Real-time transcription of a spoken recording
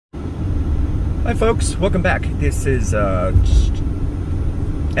Hi folks, welcome back. This is end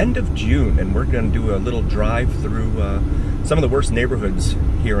of June and we're going to do a little drive through some of the worst neighborhoods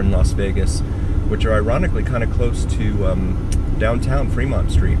here in Las Vegas, which are ironically kind of close to downtown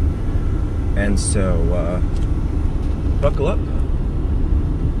Fremont Street. And so buckle up.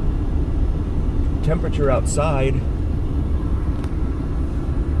 Temperature outside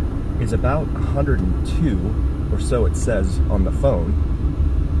is about 102 or so, it says on the phone.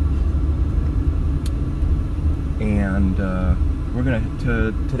 And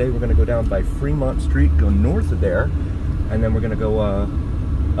today we're gonna go down by Fremont Street, go north of there, and then we're gonna go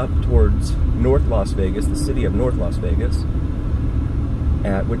up towards North Las Vegas, the city of North Las Vegas.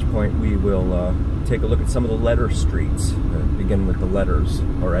 At which point we will take a look at some of the letter streets, begin with the letters,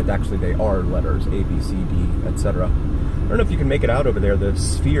 or actually they are letters, A, B, C, D, etc. I don't know if you can make it out over there. The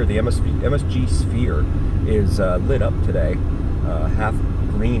sphere, the MSG sphere, is lit up today, half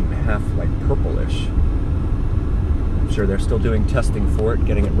green, half like purplish. I'm sure they're still doing testing for it,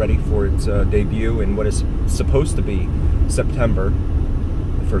 getting it ready for its debut in what is supposed to be September.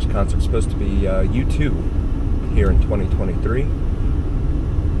 The first concert's supposed to be U2 here in 2023.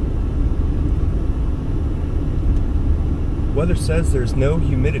 Weather says there's no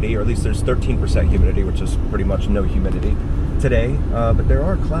humidity, or at least there's 13% humidity, which is pretty much no humidity today, but there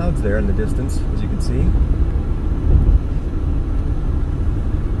are clouds there in the distance, as you can see.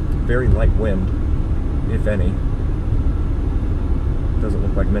 Very light wind, if any. Doesn't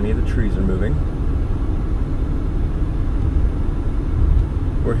look like many of the trees are moving.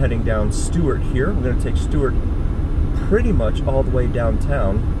 We're heading down Stewart here. We're going to take Stewart pretty much all the way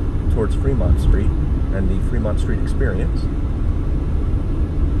downtown towards Fremont Street and the Fremont Street Experience.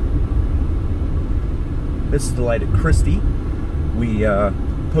 This is the light at Christie. We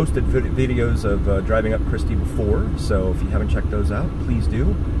posted videos of driving up Christie before, so if you haven't checked those out, please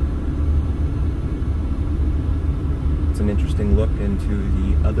do. It's an interesting look into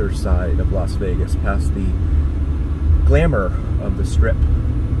the other side of Las Vegas, past the glamour of the Strip,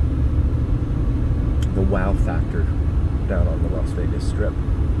 the wow factor down on the Las Vegas Strip.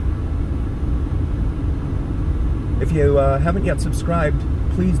 If you haven't yet subscribed,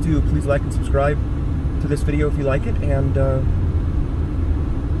 please do. Please like and subscribe to this video if you like it, and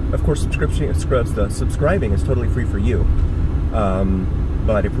of course subscribing is totally free for you.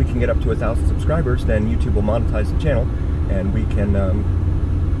 But if we can get up to 1,000 subscribers, then YouTube will monetize the channel, and we can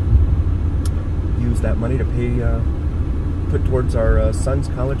use that money to put towards our son's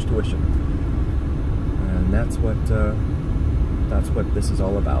college tuition. And that's what this is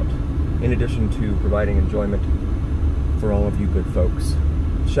all about. In addition to providing enjoyment for all of you good folks.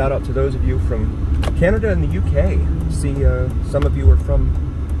 Shout out to those of you from Canada and the UK. See, some of you are from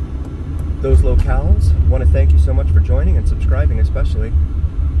those locales. Want to thank you so much for joining and subscribing, especially.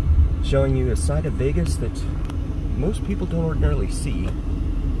 Showing you a side of Vegas that most people don't ordinarily see.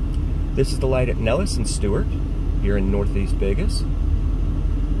 This is the light at Nellis and Stewart, here in Northeast Vegas.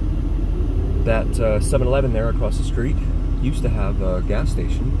 That 7-Eleven there across the street used to have a gas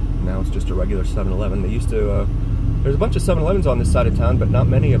station. Now it's just a regular 7-Eleven. They used to, there's a bunch of 7-Elevens on this side of town, but not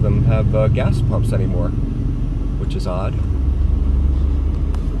many of them have gas pumps anymore, which is odd.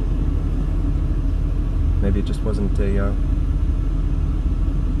 Maybe it just wasn't a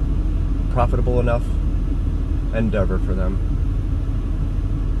profitable enough endeavor for them.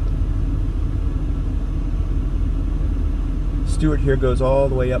 Stewart here goes all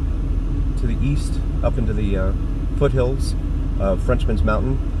the way up to the east, up into the foothills of Frenchman's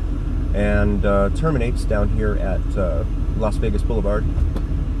Mountain, and terminates down here at Las Vegas Boulevard.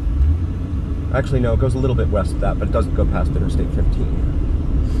 Actually, no, it goes a little bit west of that, but it doesn't go past Interstate 15.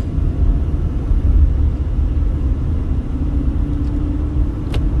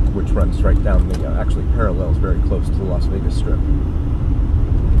 Which runs right down the, actually parallels very close to the Las Vegas Strip.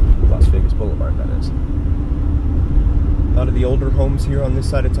 Las Vegas Boulevard, that is. A lot of the older homes here on this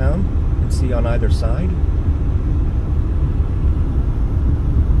side of town. You can see on either side.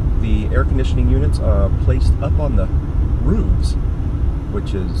 The air conditioning units are placed up on the roofs,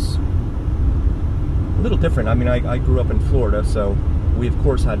 which is a little different. I mean, I grew up in Florida, so we of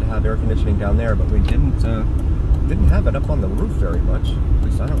course had to have air conditioning down there, but we didn't have it up on the roof very much. At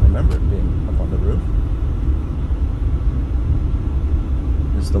least I don't remember it being up on the roof.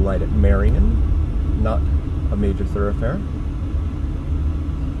 This is the light at Marion, not a major thoroughfare.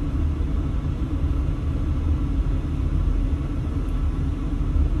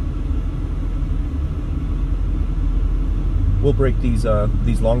 We'll break these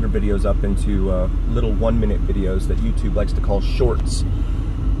longer videos up into little 1-minute videos that YouTube likes to call shorts,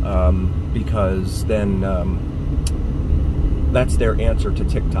 because then that's their answer to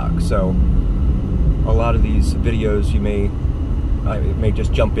TikTok. So a lot of these videos, it may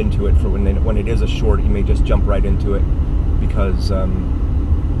just jump into it for when it is a short. You may just jump right into it because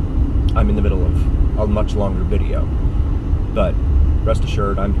I'm in the middle of a much longer video. But rest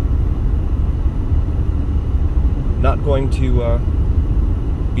assured, I'm not going to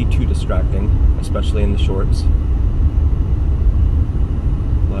be too distracting, especially in the shorts.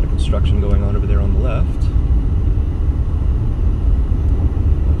 A lot of construction going on over there on the left.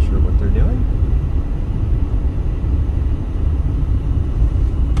 Not sure what they're doing.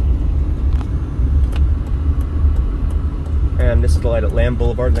 And this is the light at Lamb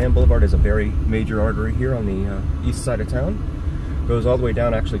Boulevard. Lamb Boulevard is a very major artery here on the east side of town. Goes all the way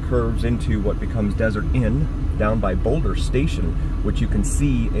down, actually curves into what becomes Desert Inn, down by Boulder Station, which you can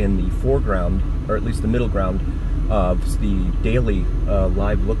see in the foreground, or at least the middle ground, of the daily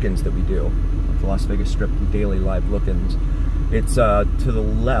live look-ins that we do. The Las Vegas Strip daily live look-ins. It's to the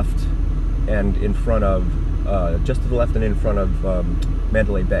left and in front of, just to the left and in front of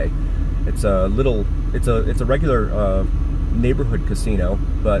Mandalay Bay. It's a regular neighborhood casino,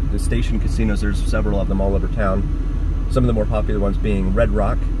 but the station casinos, there's several of them all over town. Some of the more popular ones being Red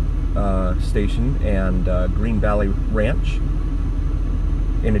Rock Station and Green Valley Ranch,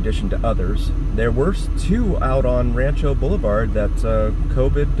 in addition to others. There were two out on Rancho Boulevard that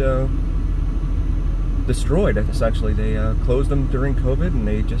COVID destroyed. Essentially, they closed them during COVID and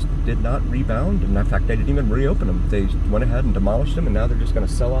they just did not rebound. And in fact, they didn't even reopen them. They went ahead and demolished them, and now they're just going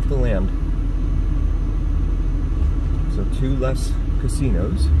to sell off the land. So 2 less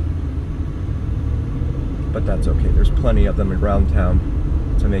casinos, but that's okay. There's plenty of them around town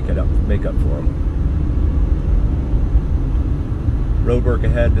to make up for them. Roadwork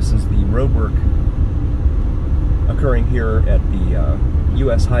ahead. This is the roadwork occurring here at the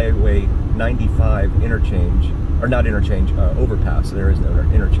U.S. Highway 95 interchange, or not interchange, overpass. There is no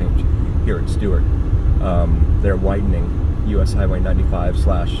interchange here at Stuart. They're widening U.S. Highway 95 /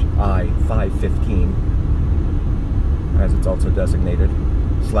 I-515, as it's also designated,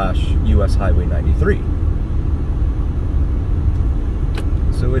 / U.S. Highway 93.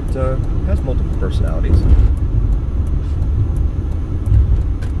 So it has multiple personalities.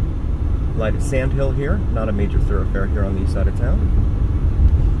 Light at Sand Hill here, not a major thoroughfare here on the east side of town.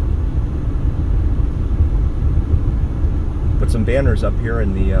 Put some banners up here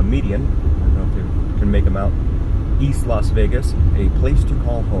in the median. I don't know if you can make them out. East Las Vegas, a place to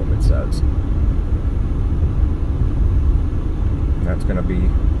call home, it says. And that's going to be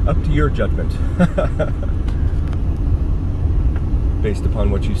up to your judgment, based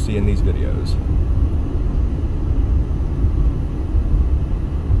upon what you see in these videos.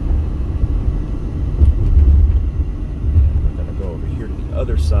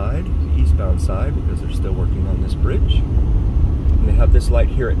 Other side, the eastbound side, because they're still working on this bridge. And they have this light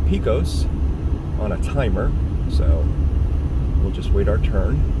here at Pecos on a timer, so we'll just wait our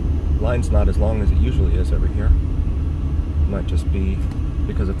turn. Line's not as long as it usually is over here. Might just be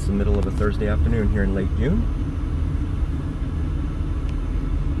because it's the middle of a Thursday afternoon here in late June.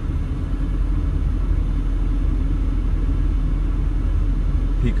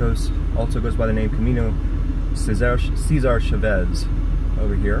 Pecos also goes by the name Camino Cesar Chavez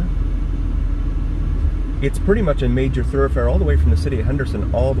over here. It's pretty much a major thoroughfare all the way from the city of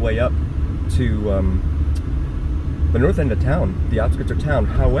Henderson all the way up to the north end of town, the outskirts of town.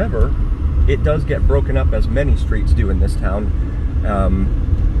 However, it does get broken up, as many streets do in this town,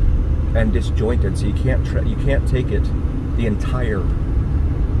 and disjointed, so you can't take it the entire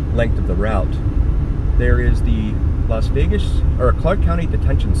length of the route. There is the Las Vegas, or Clark County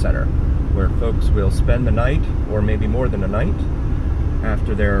Detention Center, where folks will spend the night, or maybe more than a night,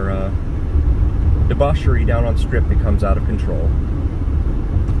 after their debauchery down on Strip becomes out of control.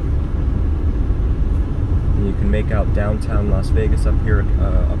 And you can make out downtown Las Vegas up here,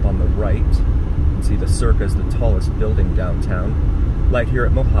 up on the right. You can see the Circa is the tallest building downtown. Light here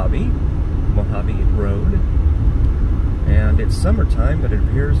at Mojave Road. And it's summertime, but it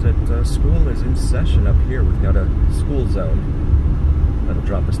appears that school is in session up here. We've got a school zone. That'll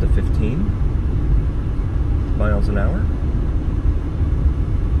drop us to 15 miles an hour.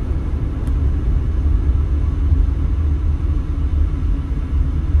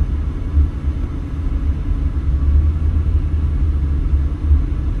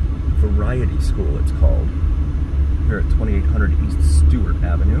 Variety School, it's called, here at 2800 East Stewart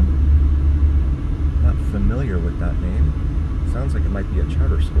Avenue. Not familiar with that name. Sounds like it might be a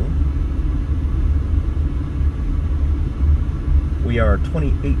charter school. We are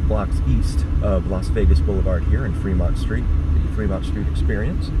 28 blocks east of Las Vegas Boulevard here in Fremont Street, the Fremont Street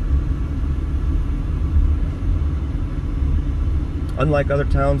Experience. Unlike other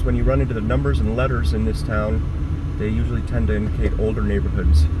towns, when you run into the numbers and letters in this town, they usually tend to indicate older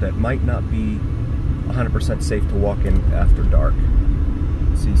neighborhoods that might not be 100% safe to walk in after dark.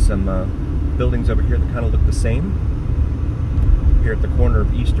 See some buildings over here that kind of look the same. Here at the corner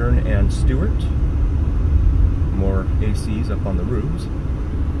of Eastern and Stewart. More ACs up on the roofs.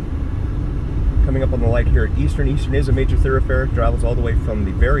 Coming up on the light here at Eastern. Eastern is a major thoroughfare. It travels all the way from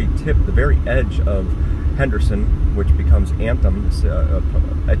the very tip, the very edge of Henderson, which becomes Anthem,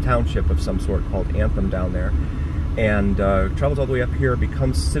 a township of some sort called Anthem down there, and travels all the way up here,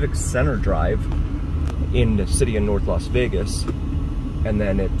 becomes Civic Center Drive in the city of North Las Vegas, and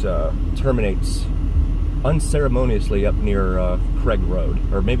then it terminates unceremoniously up near Craig Road,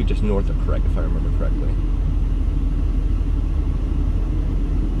 or maybe just north of Craig, if I remember correctly.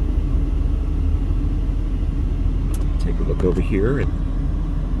 Take a look over here at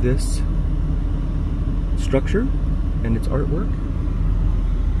this structure and its artwork.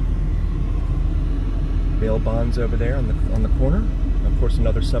 Bail bonds over there on the corner. Of course,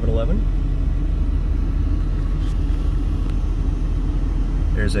 another 7-Eleven.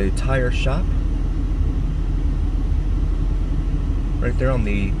 There's a tire shop right there on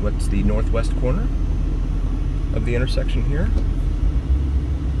the northwest corner of the intersection here.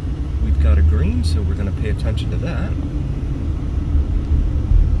 We've got a green, so we're going to pay attention to that.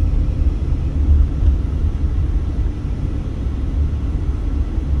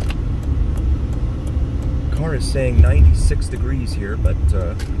 Car is saying 96 degrees here, but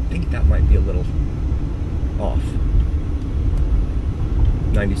I think that might be a little off.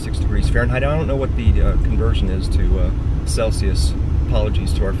 96 degrees Fahrenheit. I don't know what the conversion is to Celsius.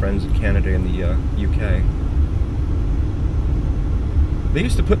 Apologies to our friends in Canada and the UK. They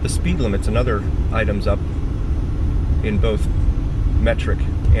used to put the speed limits and other items up in both metric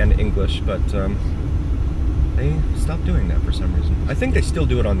and English, but they stopped doing that for some reason. I think they still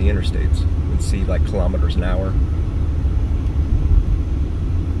do it on the interstates. And see like kilometers an hour.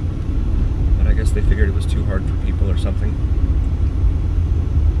 But I guess they figured it was too hard for people or something.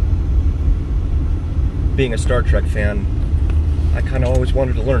 Being a Star Trek fan, I kind of always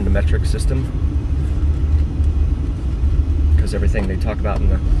wanted to learn the metric system, because everything they talk about in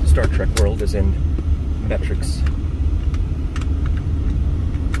the Star Trek world is in metrics.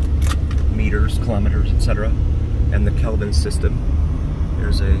 Meters, kilometers, etc. And the Kelvin system.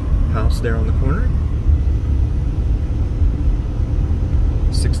 There's a house there on the corner.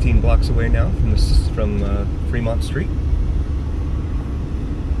 16 blocks away now from Fremont Street.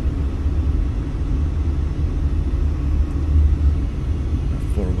 A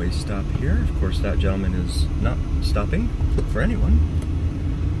four-way stop here. Of course, that gentleman is not stopping for anyone.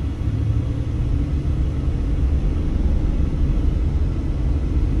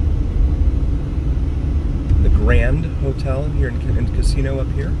 The Grand Hotel here in Casino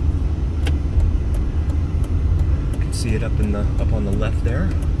up here. You can see it up on the left there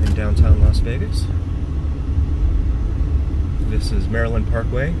in downtown Las Vegas. This is Maryland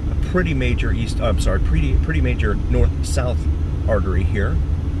Parkway, a pretty major pretty major north-south artery here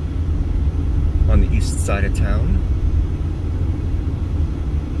on the east side of town.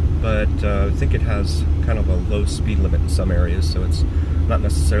 But I think it has kind of a low speed limit in some areas, so it's not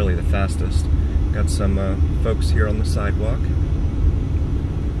necessarily the fastest. Got some folks here on the sidewalk.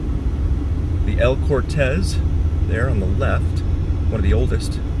 The El Cortez there on the left, one of the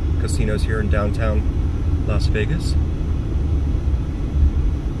oldest casinos here in downtown Las Vegas.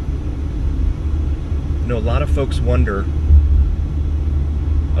 You know, a lot of folks wonder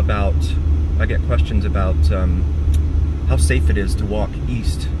about, I get questions about how safe it is to walk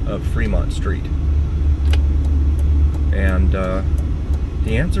east of Fremont Street. And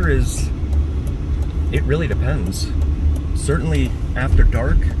the answer is, it really depends. Certainly after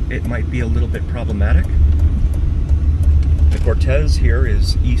dark, it might be a little bit problematic. The Cortez here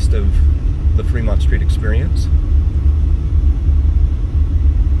is east of the Fremont Street Experience.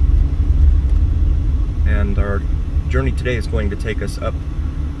 And our journey today is going to take us up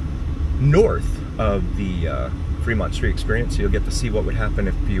north of the Fremont Street Experience, so you'll get to see what would happen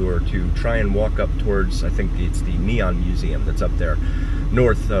if you were to try and walk up towards, I think it's the Neon Museum that's up there,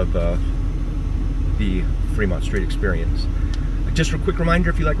 north of the Fremont Street Experience. Just a quick reminder,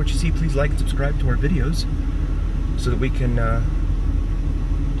 if you like what you see, please like and subscribe to our videos so that we can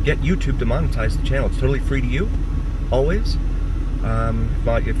get YouTube to monetize the channel. It's totally free to you, always.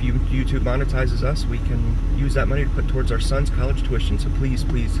 But if YouTube monetizes us, we can use that money to put towards our son's college tuition, so please,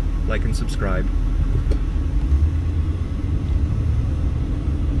 please like and subscribe.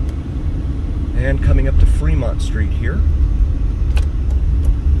 And coming up to Fremont Street here,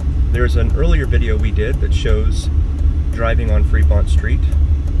 there's an earlier video we did that shows driving on Fremont Street.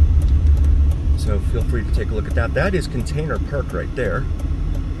 So feel free to take a look at that. That is Container Park right there,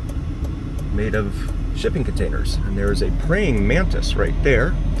 made of shipping containers. And there's a praying mantis right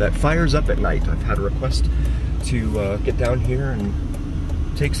there that fires up at night. I've had a request to get down here and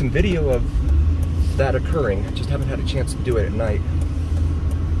take some video of that occurring. Just haven't had a chance to do it at night.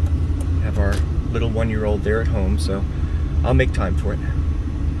 Have our little 1-year-old there at home, so I'll make time for it.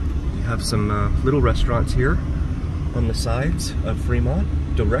 We have some little restaurants here on the sides of Fremont.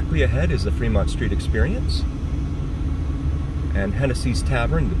 Directly ahead is the Fremont Street Experience, and Hennessy's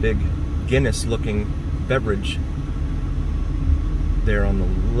Tavern, the big Guinness-looking beverage there on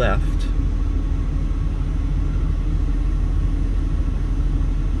the left.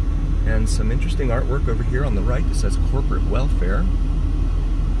 And some interesting artwork over here on the right that says Corporate Welfare,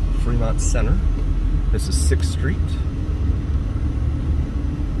 Fremont Center. This is 6th Street.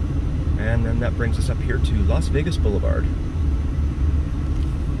 And then that brings us up here to Las Vegas Boulevard,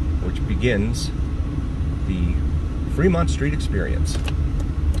 which begins the Fremont Street Experience.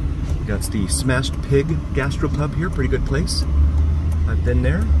 That's the Smashed Pig Gastropub here, pretty good place. I've been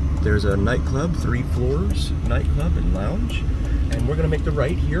there. There's a nightclub, 3 floors, nightclub and lounge. And we're gonna make the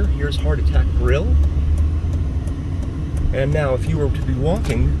right here. Here's Heart Attack Grill. And now if you were to be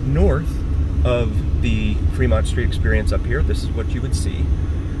walking north of the Fremont Street Experience up here, this is what you would see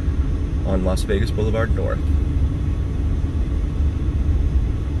on Las Vegas Boulevard North.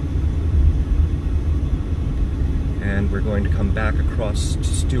 And we're going to come back across to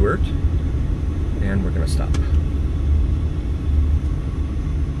Stewart, and we're going to stop.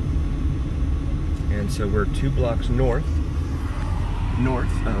 And so we're 2 blocks north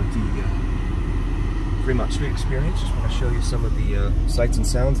of the Fremont Street Experience. Just want to show you some of the sights and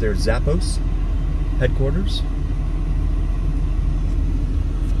sounds. There's Zappos headquarters.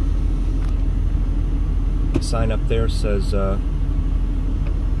 The sign up there says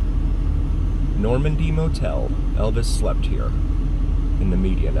Normandy Motel. Elvis slept here, in the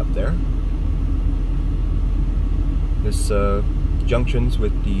median up there. This junctions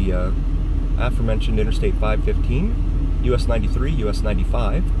with the aforementioned Interstate 515, US 93, US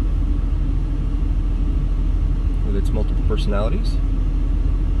 95, with its multiple personalities.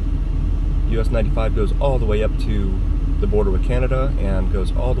 US 95 goes all the way up to the border with Canada and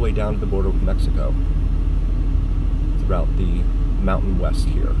goes all the way down to the border with Mexico throughout the Mountain West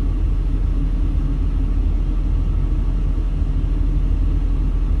here.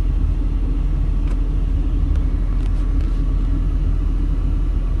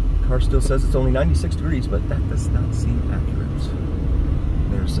 Car still says it's only 96 degrees, but that does not seem accurate.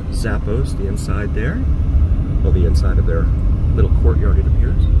 There's Zappos, the inside there. Well, the inside of their little courtyard, it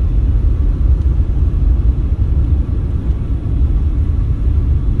appears.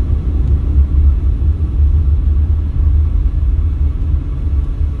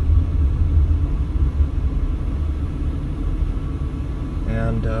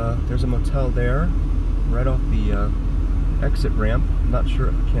 And there's a motel there, right off the exit ramp. I'm not sure,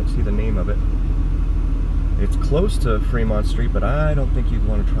 I can't see the name of it. It's close to Fremont Street, but I don't think you'd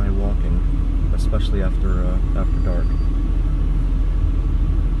want to try walking, especially after dark.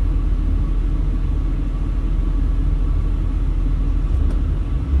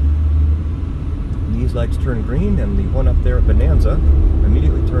 And these lights turn green, and the one up there at Bonanza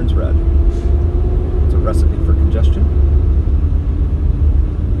immediately turns red. It's a recipe for congestion.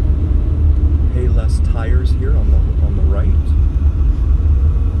 Payless Tires here on the right.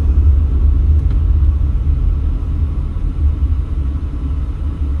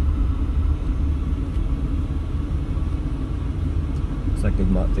 Looks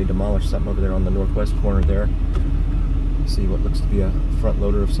like they demolished something over there on the northwest corner there. See what looks to be a front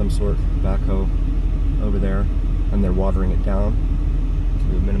loader of some sort, backhoe over there, and they're watering it down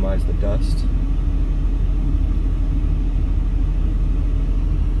to minimize the dust.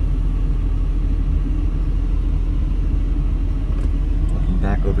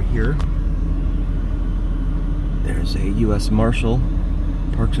 Back over here, there's a U.S. Marshal,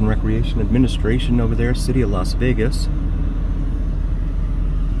 Parks and Recreation Administration over there, City of Las Vegas.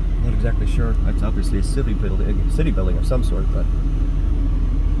 Not exactly sure. It's obviously a city building of some sort, but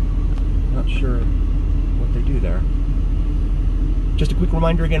not sure what they do there. Just a quick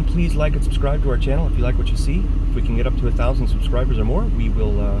reminder again, please like and subscribe to our channel if you like what you see. If we can get up to 1,000 subscribers or more, we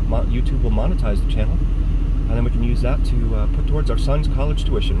will YouTube will monetize the channel. And then we can use that to put towards our son's college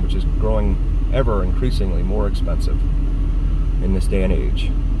tuition, which is growing ever increasingly more expensive in this day and age.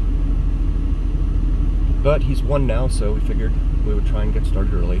 But he's 1 now, so we figured we would try and get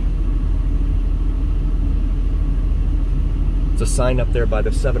started early. There's a sign up there by the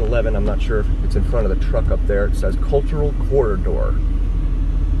 7-Eleven. I'm not sure if it's in front of the truck up there. It says Cultural Corridor.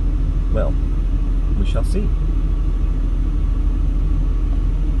 Well, we shall see.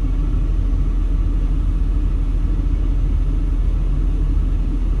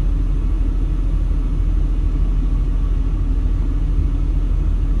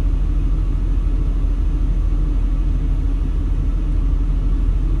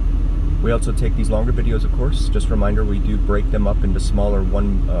 We also take these longer videos, of course. Just a reminder, we do break them up into smaller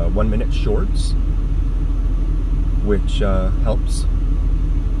one-minute shorts, which helps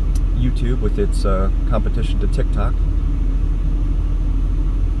YouTube with its competition to TikTok.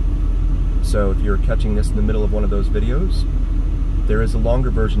 So if you're catching this in the middle of one of those videos, there is a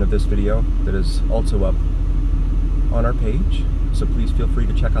longer version of this video that is also up on our page. So please feel free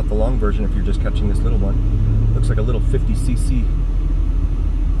to check out the long version if you're just catching this little one. Looks like a little 50cc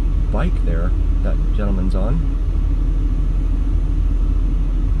bike there that gentleman's on,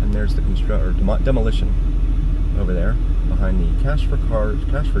 and there's the demolition over there behind the cash for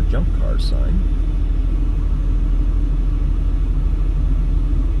junk cars sign.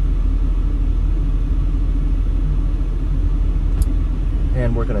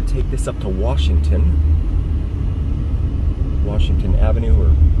 And we're going to take this up to Washington Avenue or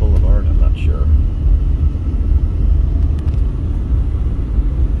Boulevard, I'm not sure.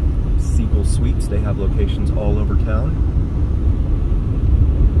 Suites, they have locations all over town.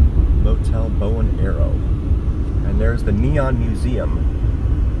 Motel Bow and Arrow. And there's the Neon Museum,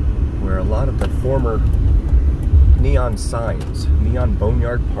 where a lot of the former neon signs, Neon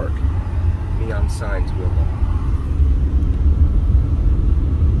Boneyard Park, neon signs will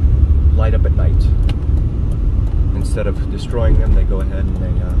light up at night. Instead of destroying them, they go ahead and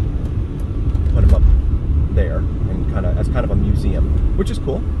they put them up there, and as kind of a museum, which is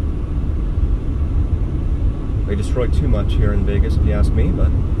cool. They destroyed too much here in Vegas, if you ask me, but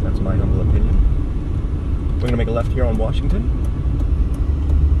that's my humble opinion. We're going to make a left here on Washington.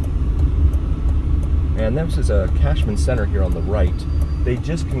 And this is a Cashman Center here on the right. They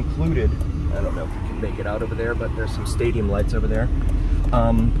just concluded, I don't know if you can make it out over there, but there's some stadium lights over there.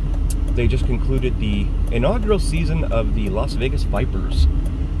 They just concluded the inaugural season of the Las Vegas Vipers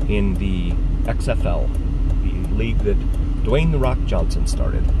in the XFL, the league that Dwayne "The Rock" Johnson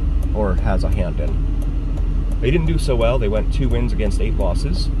started, or has a hand in. They didn't do so well. They went 2 wins against 8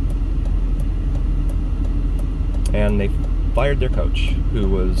 losses. And they fired their coach, who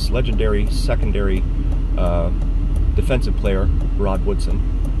was legendary secondary defensive player Rod Woodson.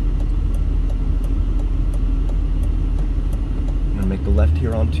 I'm going to make the left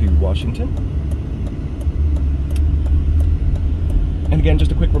here onto Washington. And again,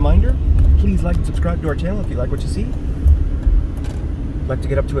 just a quick reminder, please like and subscribe to our channel if you like what you see. I'd like to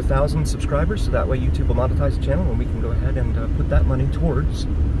get up to 1,000 subscribers, so that way YouTube will monetize the channel and we can go ahead and put that money towards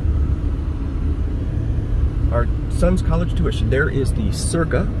our son's college tuition. There is the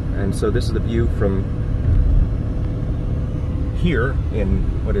Circa, and so this is the view from here in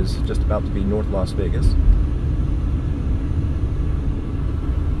what is just about to be North Las Vegas.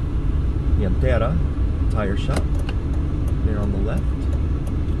 The Antera tire shop there on the left.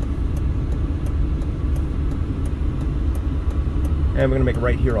 And we're going to make a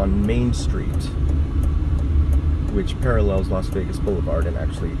right here on Main Street, which parallels Las Vegas Boulevard and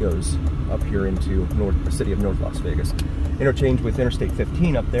actually goes up here into the city of North Las Vegas. Interchange with Interstate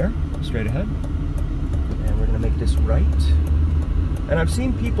 15 up there, straight ahead. And we're going to make this right. And I've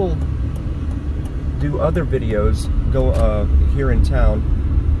seen people do other videos go here in town,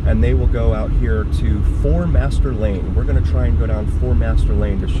 and they will go out here to 4 Master Lane. We're going to try and go down 4 Master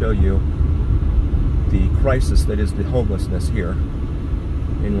Lane to show you the crisis that is the homelessness here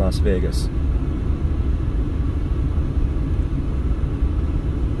in Las Vegas.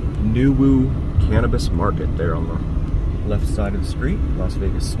 Nuwu Cannabis Market there on the left side of the street. Las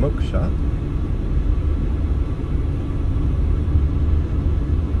Vegas Smoke Shop.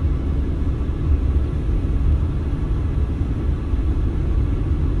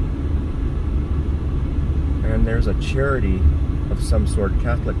 And there's a charity of some sort,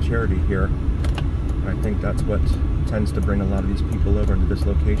 Catholic charity here. I think that's what tends to bring a lot of these people over into this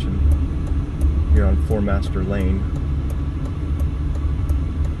location here on 4 Master Lane.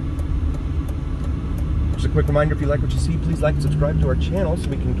 Just a quick reminder, if you like what you see, please like and subscribe to our channel so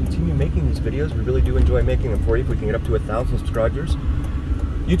we can continue making these videos. We really do enjoy making them for you. If we can get up to 1,000 subscribers,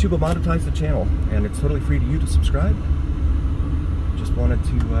 YouTube will monetize the channel, and it's totally free to you to subscribe. Just wanted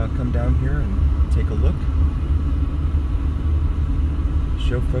to come down here and take a look,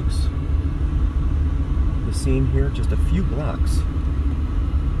 show folks the scene here, just a few blocks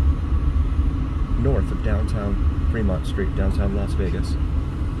north of downtown Fremont Street, downtown Las Vegas.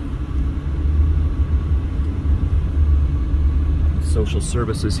 Social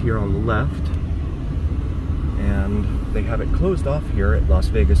services here on the left. And they have it closed off here at Las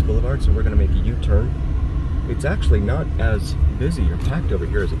Vegas Boulevard, so we're going to make a U-turn. It's actually not as busy or packed over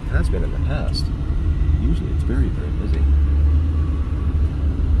here as it has been in the past. Usually it's very, very busy.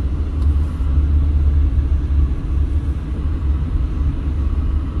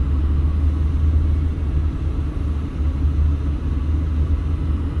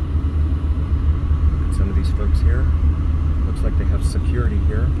 Some of these folks here, looks like they have security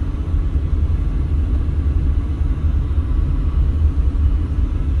here.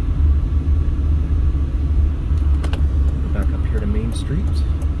 Back up here to Main Street.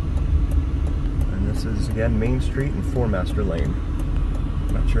 And this is, again, Main Street and Four Master Lane.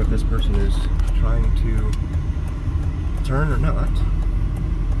 Not sure if this person is trying to turn or not.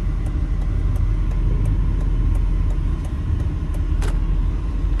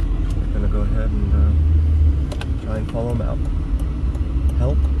 We're going to go ahead and try and follow them out.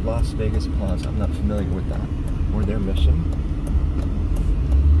 Help Las Vegas Plaza. I'm not familiar with that or their mission.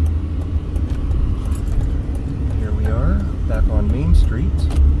 Here we are, back on Main Street,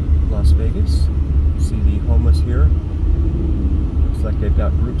 Las Vegas. See the homeless here. Looks like they've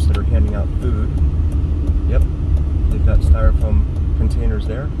got groups that are handing out food. Yep, they've got styrofoam containers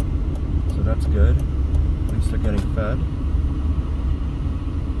there, so that's good. At least they're getting fed.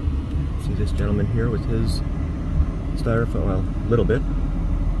 See this gentleman here with his styrofoam, well, a little bit.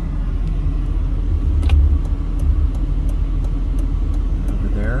 Over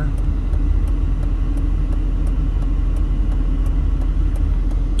there.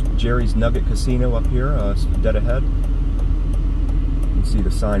 Jerry's Nugget Casino up here, dead ahead. You can see the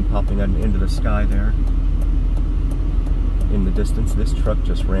sign popping into the sky there. In the distance, this truck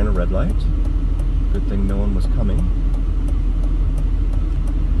just ran a red light. Good thing no one was coming.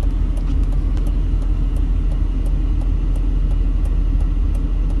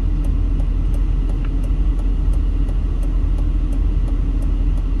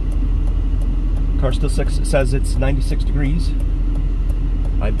 Car still says it's 96 degrees.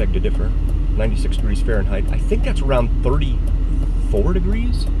 I beg to differ. 96 degrees Fahrenheit. I think that's around 34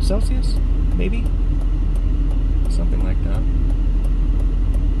 degrees Celsius, maybe? Something like that.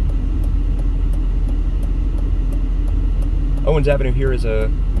 Owens Avenue here is a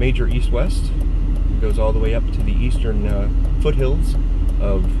major east-west. It goes all the way up to the eastern foothills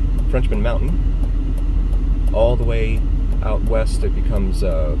of Frenchman Mountain. All the way out west it becomes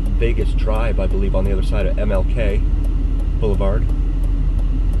Vegas Drive, I believe, on the other side of MLK Boulevard.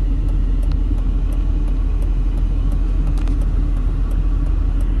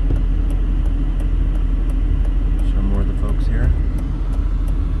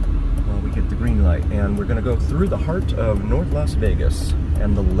 And we're going to go through the heart of North Las Vegas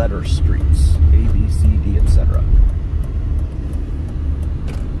and the letter streets, A, B, C, D, etc.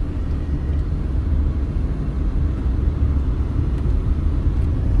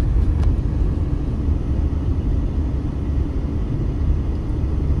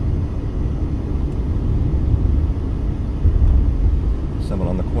 Someone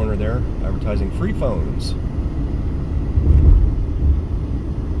on the corner there advertising free phones.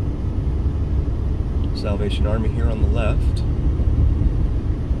 Salvation Army here on the left.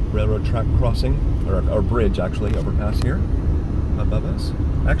 Railroad track crossing, or bridge actually, overpass here above us.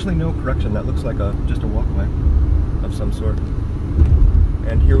 Actually, no, correction, that looks like just a walkway of some sort.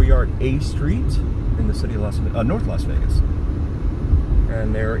 And here we are at A Street in the city of North Las Vegas.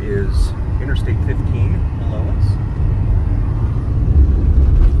 And there is Interstate 15 below us.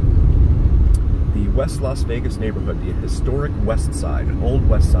 The West Las Vegas neighborhood, the historic West Side, an old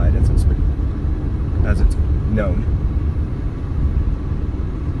West Side, as it's known.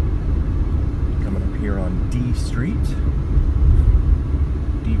 Coming up here on D Street.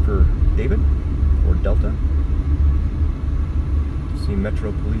 D for David, or Delta. See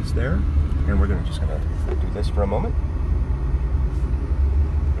Metro Police there. And we're just gonna do this for a moment.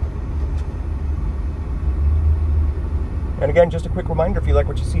 And again, just a quick reminder, if you like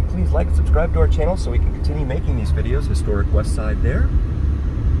what you see, please like and subscribe to our channel so we can continue making these videos. Historic West Side there.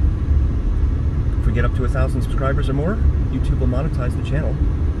 If we get up to 1,000 subscribers or more, YouTube will monetize the channel.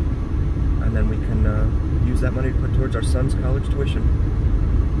 And then we can use that money to put towards our son's college tuition.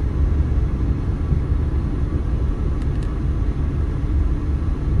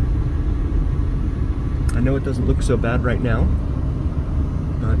 I know it doesn't look so bad right now,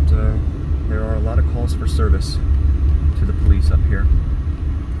 but there are a lot of calls for service to the police up here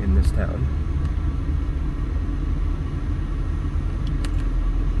in this town.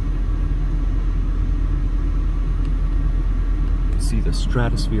 the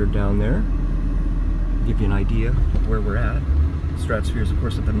Stratosphere down there. Give you an idea of where we're at. Stratosphere is, of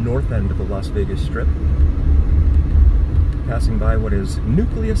course, at the north end of the Las Vegas Strip. Passing by what is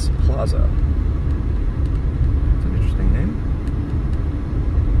Nucleus Plaza. It's an interesting name.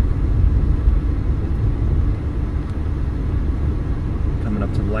 Coming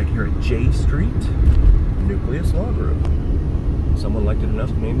up to the light here at J Street, Nucleus Law Group. Someone liked it enough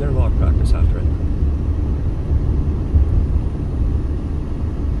to name their law practice after it.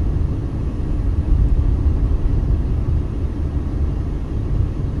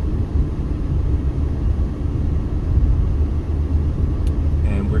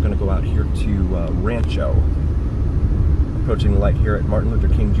 And we're going to go out here to Rancho. Approaching the light here at Martin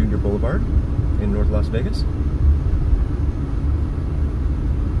Luther King Jr. Boulevard in North Las Vegas.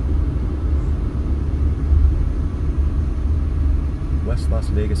 West Las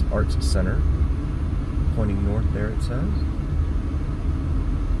Vegas Arts Center, pointing north there it says.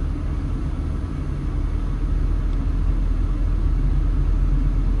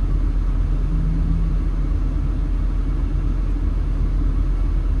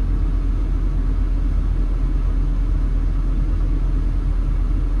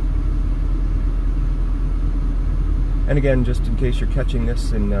 And again, just in case you're catching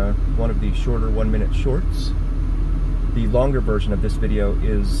this in one of the shorter 1-minute shorts, the longer version of this video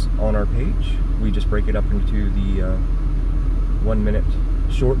is on our page. We just break it up into the 1-minute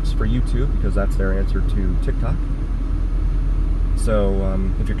shorts for YouTube because that's their answer to TikTok. So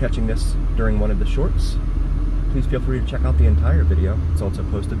if you're catching this during one of the shorts, please feel free to check out the entire video. It's also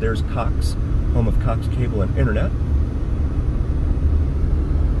posted. There's Cox, home of Cox Cable and Internet.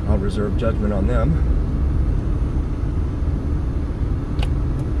 I'll reserve judgment on them.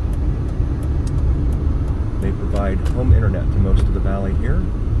 They provide home internet to most of the valley here.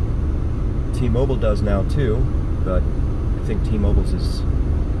 T-Mobile does now too, but I think T-Mobile's is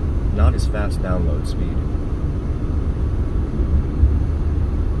not as fast download speed.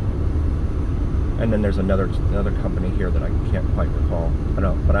 And then there's another company here that I can't quite recall. But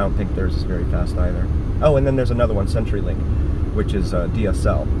I don't think theirs is very fast either. Oh, and then there's another one, CenturyLink, which is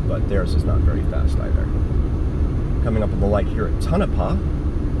DSL, but theirs is not very fast either. Coming up on the light here at Tonopah.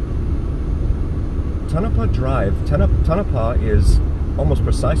 Tonopah Drive. Tonopah is almost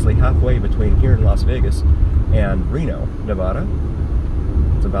precisely halfway between here in Las Vegas and Reno, Nevada.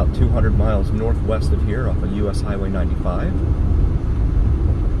 It's about 200 miles northwest of here off of US Highway 95.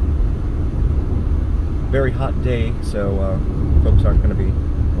 Very hot day, so folks aren't going to be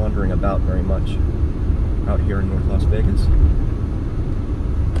wandering about very much out here in North Las Vegas.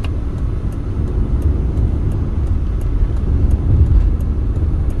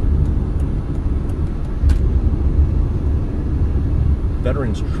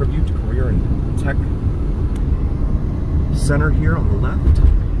 Veterans Tribute Career and Tech Center here on the left.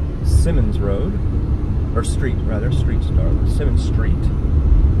 Simmons Road, or Street rather, Simmons Street.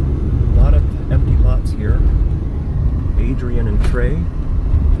 A lot of empty lots here. Adrian and Trey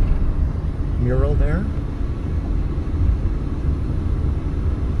mural there.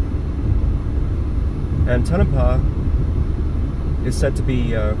 And Tonopah is said to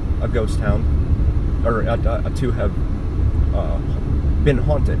be a ghost town, or to have been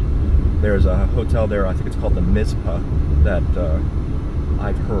haunted. There's a hotel there, I think it's called the Mizpah, that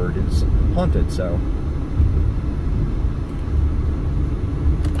I've heard is haunted, so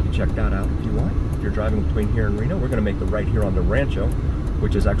you can check that out if you want. If you're driving between here and Reno, we're going to make the right here onto Rancho,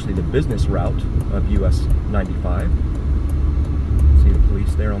 which is actually the business route of US 95. See the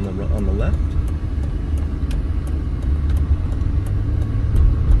police there on the left.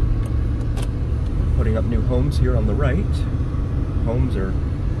 Putting up new homes here on the right. Homes are,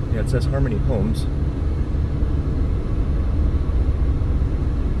 yeah, it says Harmony Homes.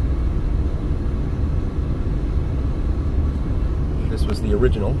 This was the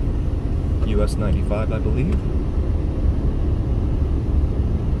original US 95, I believe.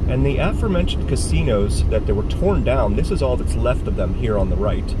 And the aforementioned casinos that they were torn down, this is all that's left of them here on the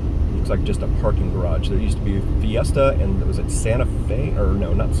right. Looks like just a parking garage. There used to be Fiesta and, was it Santa Fe? Or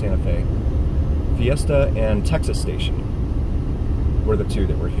no, not Santa Fe. Fiesta and Texas Station were the two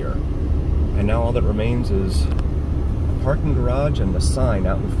that were here. And now all that remains is a parking garage and the sign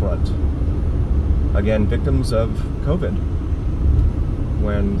out in front. Again, victims of COVID.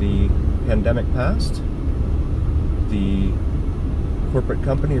 When the pandemic passed, the corporate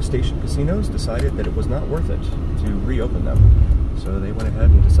company of Station Casinos decided that it was not worth it to reopen them. So they went ahead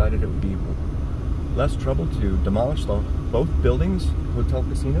and decided it would be less trouble to demolish both buildings, hotel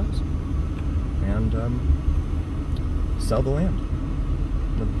casinos, and sell the land.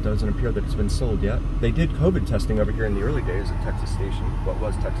 It doesn't appear that it's been sold yet. They did COVID testing over here in the early days at Texas Station, what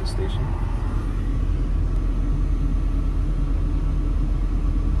was Texas Station.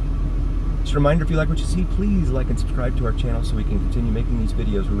 Just a reminder, if you like what you see, please like and subscribe to our channel so we can continue making these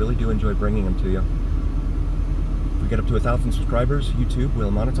videos. We really do enjoy bringing them to you. If we get up to 1,000 subscribers, YouTube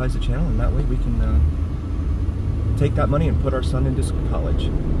will monetize the channel, and that way we can take that money and put our son into college.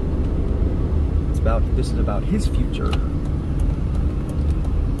 This is about his future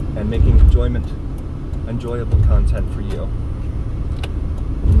and making enjoyable content for you.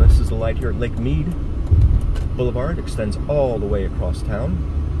 And this is the light here at Lake Mead Boulevard. It extends all the way across town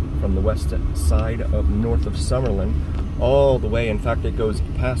from the west side of north of Summerlin, all the way. In fact, it goes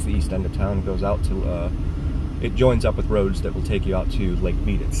past the east end of town, goes out to, it joins up with roads that will take you out to Lake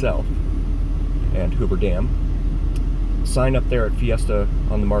Mead itself and Hoover Dam. Sign up there at Fiesta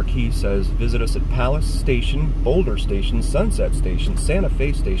on the marquee says, visit us at Palace Station, Boulder Station, Sunset Station, Santa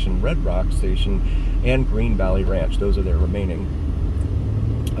Fe Station, Red Rock Station, and Green Valley Ranch. Those are their remaining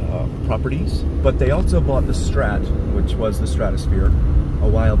properties. But they also bought the Strat, which was the Stratosphere, a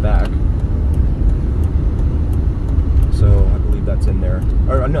while back. So I believe that's in there.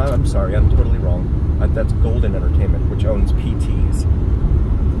 Or no, I'm sorry, I'm totally wrong. That's Golden Entertainment, which owns PT's.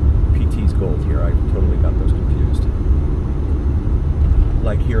 PT's Gold here. I totally got those confused.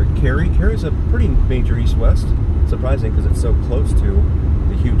 Like here at Cary. Cary's a pretty major east-west. Surprising because it's so close to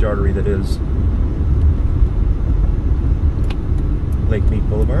the huge artery that is Lake Mead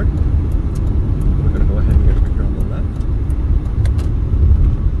Boulevard. We're going to go ahead and get over here on the left.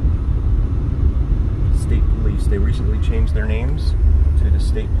 State Police. They recently changed their names to the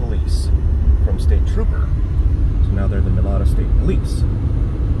State Police from State Trooper. So now they're the Nevada State Police.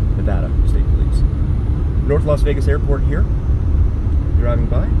 Nevada State Police. North Las Vegas Airport here. Driving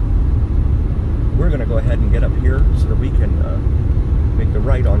by. We're going to go ahead and get up here so that we can make the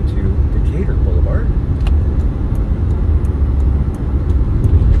right onto Decatur Boulevard.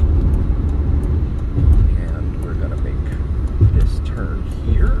 And we're going to make this turn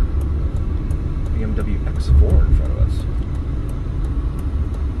here. BMW X4 in front of us.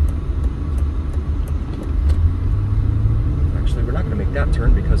 Actually, we're not going to make that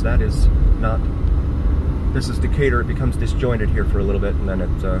turn because that is not... This is Decatur. It becomes disjointed here for a little bit, and then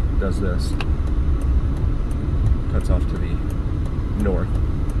it does this. Cuts off to the north.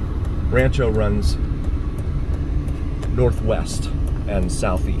 Rancho runs northwest and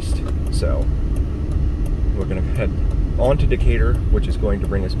southeast. So we're going to head on to Decatur, which is going to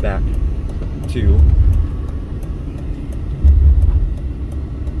bring us back to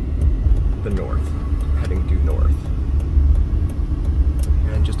the north, heading due north.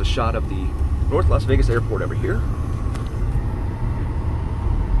 And just a shot of the North Las Vegas Airport over here.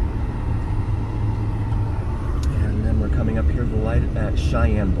 And then we're coming up here to the light at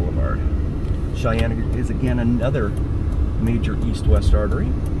Cheyenne Boulevard. Cheyenne is again another major east-west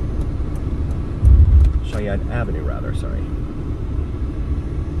artery. Cheyenne Avenue, rather, sorry.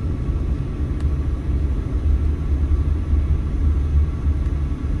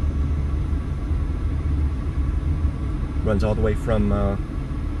 Runs all the way from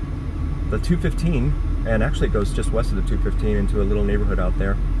the 215, and actually it goes just west of the 215 into a little neighborhood out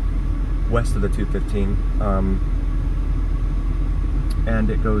there west of the 215, and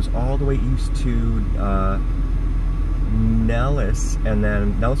it goes all the way east to Nellis, and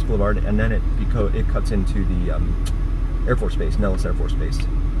then Nellis Boulevard, and then it cuts into the Air Force Base, Nellis Air Force Base.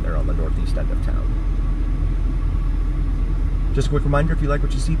 They're on the northeast end of town. Just a quick reminder, if you like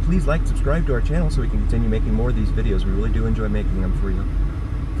what you see, please like, subscribe to our channel so we can continue making more of these videos. We really do enjoy making them for you.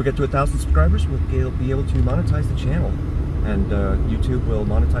 If we get to 1,000 subscribers, we'll be able to monetize the channel, and YouTube will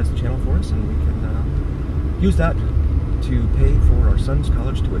monetize the channel for us, and we can use that to pay for our son's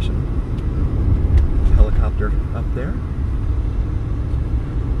college tuition. Helicopter up there,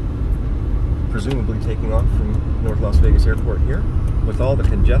 presumably taking off from North Las Vegas Airport here. With all the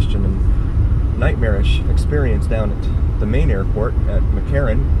congestion and nightmarish experience down at the main airport at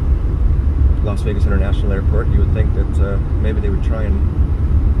McCarran, Las Vegas International Airport, you would think that maybe they would try and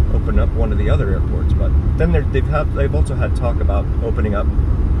open up one of the other airports, but then they've also had talk about opening up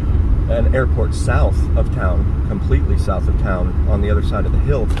an airport south of town, completely south of town, on the other side of the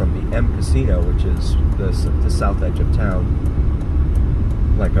hill from the M Casino, which is the south edge of town,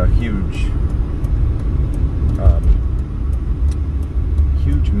 like a huge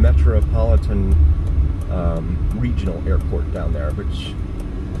metropolitan regional airport down there, which,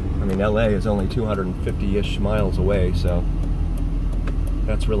 I mean, LA is only 250-ish miles away, so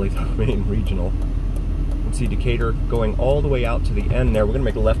that's really the main regional. You can see Decatur going all the way out to the end there. We're going to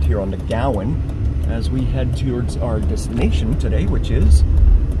make a left here on the Gowan as we head towards our destination today, which is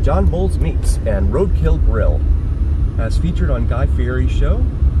John Moles Meats and Roadkill Grill, as featured on Guy Fieri's show.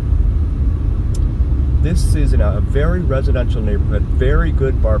 This is in a very residential neighborhood, very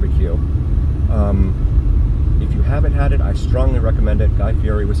good barbecue. If you haven't had it, I strongly recommend it. Guy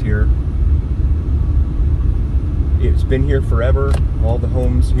Fieri was here. It's been here forever. All the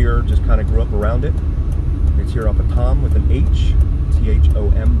homes here just kind of grew up around it. It's here off of Tom with an H,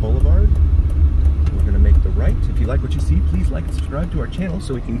 T-H-O-M Boulevard. We're going to make the right. If you like what you see, please like and subscribe to our channel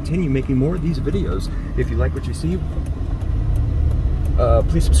so we can continue making more of these videos. If you like what you see,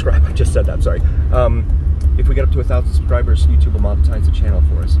 please subscribe. I just said that, sorry. If we get up to 1,000 subscribers, YouTube will monetize the channel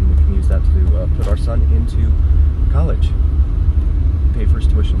for us, and we can use that to put our son into college, pay for his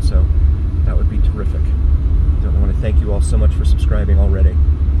tuition, so that would be terrific. I want to thank you all so much for subscribing already.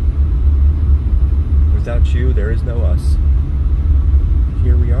 Without you, there is no us.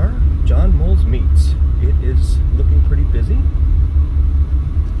 Here we are, John Moles Meats. It is looking pretty busy.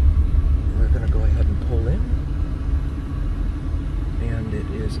 We're going to go ahead and pull in. And it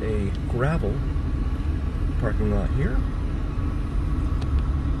is a gravel parking lot here.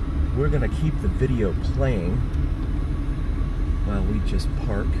 We're going to keep the video playing while we just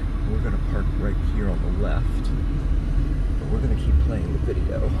park. We're going to park right here on the left. But we're going to keep playing the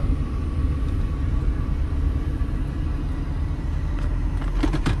video.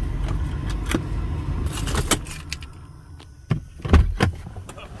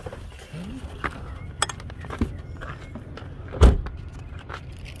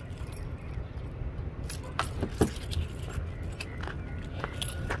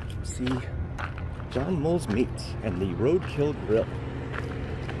 See John Moles Meats and the Roadkill Grill.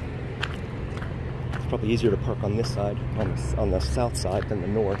 It's probably easier to park on this side, on the south side, than the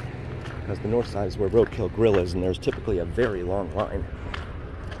north, because the north side is where Roadkill Grill is, and there's typically a very long line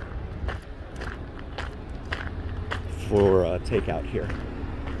for takeout here.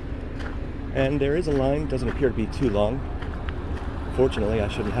 And there is a line, doesn't appear to be too long. Fortunately, I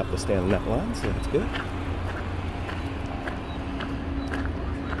shouldn't have to stand in that line, so that's good.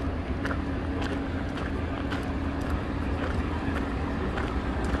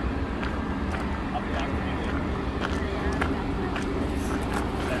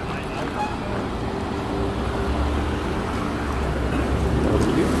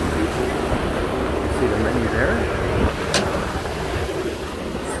 See the menu there.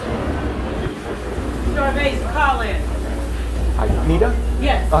 Starbase, call in. Hi, Nita?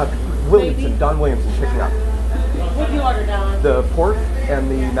 Yes. Williamson, Maybe. Don Williamson picking up. What do you order, Don? The pork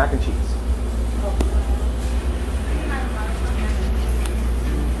and the mac and cheese.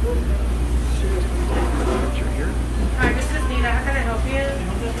 Picture here. Hi, this is Nita. How can I help you?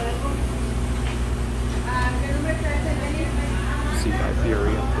 See Guy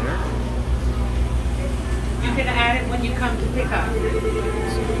Fieri up there. You can add it when you come to pick up. See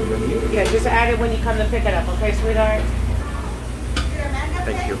the menu. Yeah, just add it when you come to pick it up, okay, sweetheart?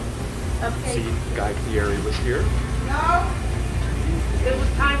 Thank you. Okay. See Guy Fieri was here. It was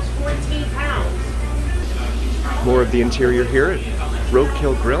times 14 pounds. More of the interior here at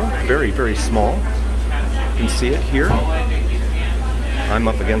Roadkill Grill. Very, very small. You can see it here. I'm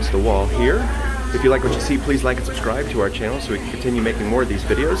up against the wall here. If you like what you see, please like and subscribe to our channel so we can continue making more of these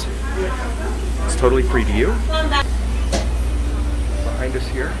videos. It's totally free to you. Behind us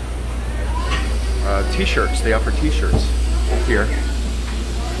here, t-shirts. They offer t-shirts here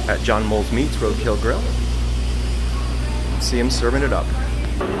at John Moles Meats, Roadkill Grill. See him serving it up.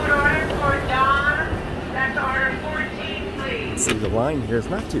 Order for Don. That's order 14, please. See, the line here is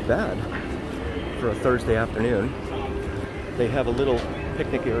not too bad for a Thursday afternoon. They have a little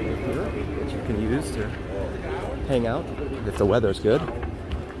picnic area here that you can use to hang out if the weather's good.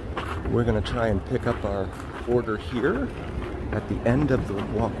 We're going to try and pick up our order here at the end of the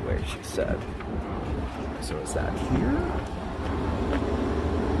walkway, she said. So is that here?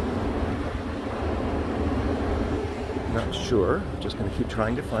 Not sure. Just going to keep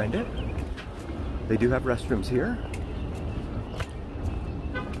trying to find it. They do have restrooms here.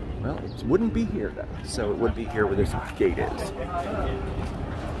 Well, it wouldn't be here then. So it would be here where this gate is.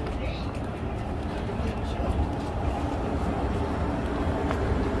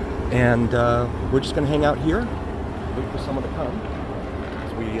 And we're just going to hang out here, wait for someone to come.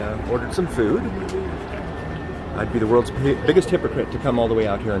 So we ordered some food. I'd be the world's biggest hypocrite to come all the way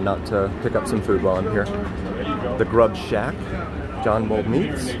out here and not pick up some food while I'm here. The Grub Shack, John Moles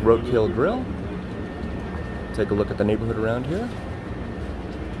Meats, Roadkill Grill. Take a look at the neighborhood around here.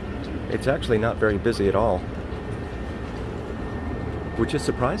 It's actually not very busy at all, which is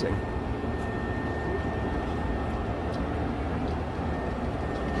surprising.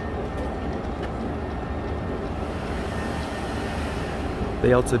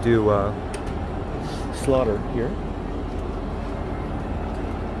 They also do slaughter here.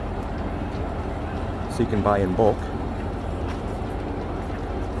 So you can buy in bulk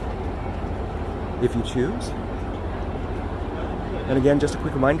if you choose. And again, just a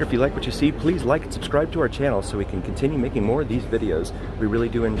quick reminder, if you like what you see, please like and subscribe to our channel so we can continue making more of these videos. We really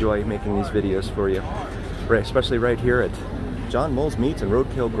do enjoy making these videos for you, especially right here at John Moles Meats and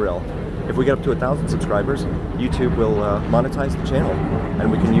Roadkill Grill. If we get up to 1,000 subscribers, YouTube will monetize the channel,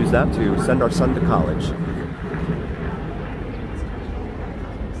 and we can use that to send our son to college.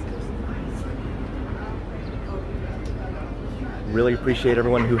 Really appreciate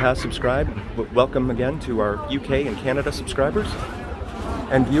everyone who has subscribed. Welcome again to our UK and Canada subscribers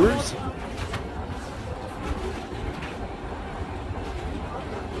and viewers.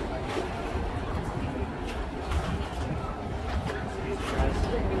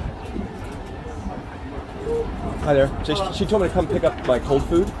 Hi there. She told me to come pick up my cold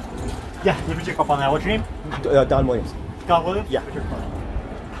food. Yeah, you can check up on that. What's your name? Don Williams. Don Williams? Yeah.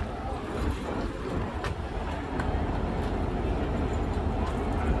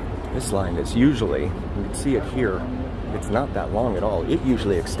 This line is usually, you can see it here, it's not that long at all. It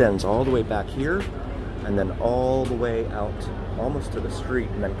usually extends all the way back here and then all the way out almost to the street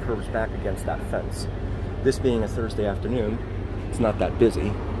and then curves back against that fence. This being a Thursday afternoon, it's not that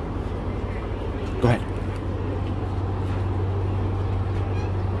busy. Go ahead.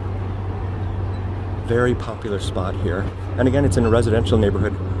 Very popular spot here. And again, it's in a residential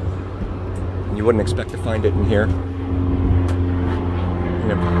neighborhood. And you wouldn't expect to find it in here.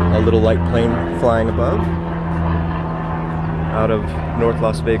 A little light plane flying above out of North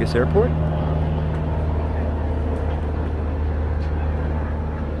Las Vegas Airport.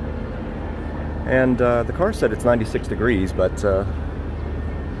 And the car said it's 96 degrees, but I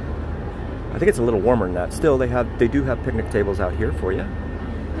think it's a little warmer than that. Still, they do have picnic tables out here for you.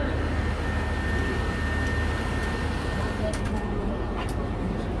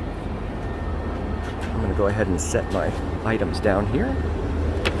 I'm going to go ahead and set my items down here.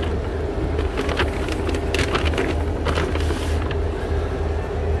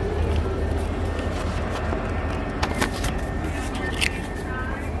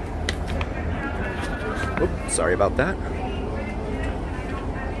 Oops, sorry about that.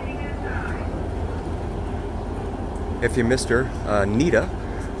 If you missed her, Nita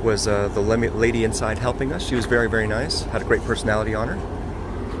was the lady inside helping us. She was very, very nice. Had a great personality on her.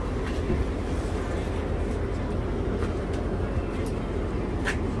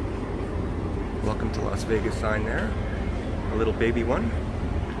 Welcome to Las Vegas sign there. A little baby one.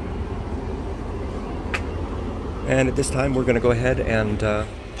 And at this time, we're going to go ahead and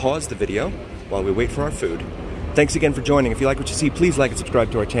pause the video while we wait for our food. Thanks again for joining. If you like what you see, please like and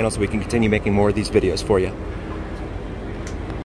subscribe to our channel so we can continue making more of these videos for you.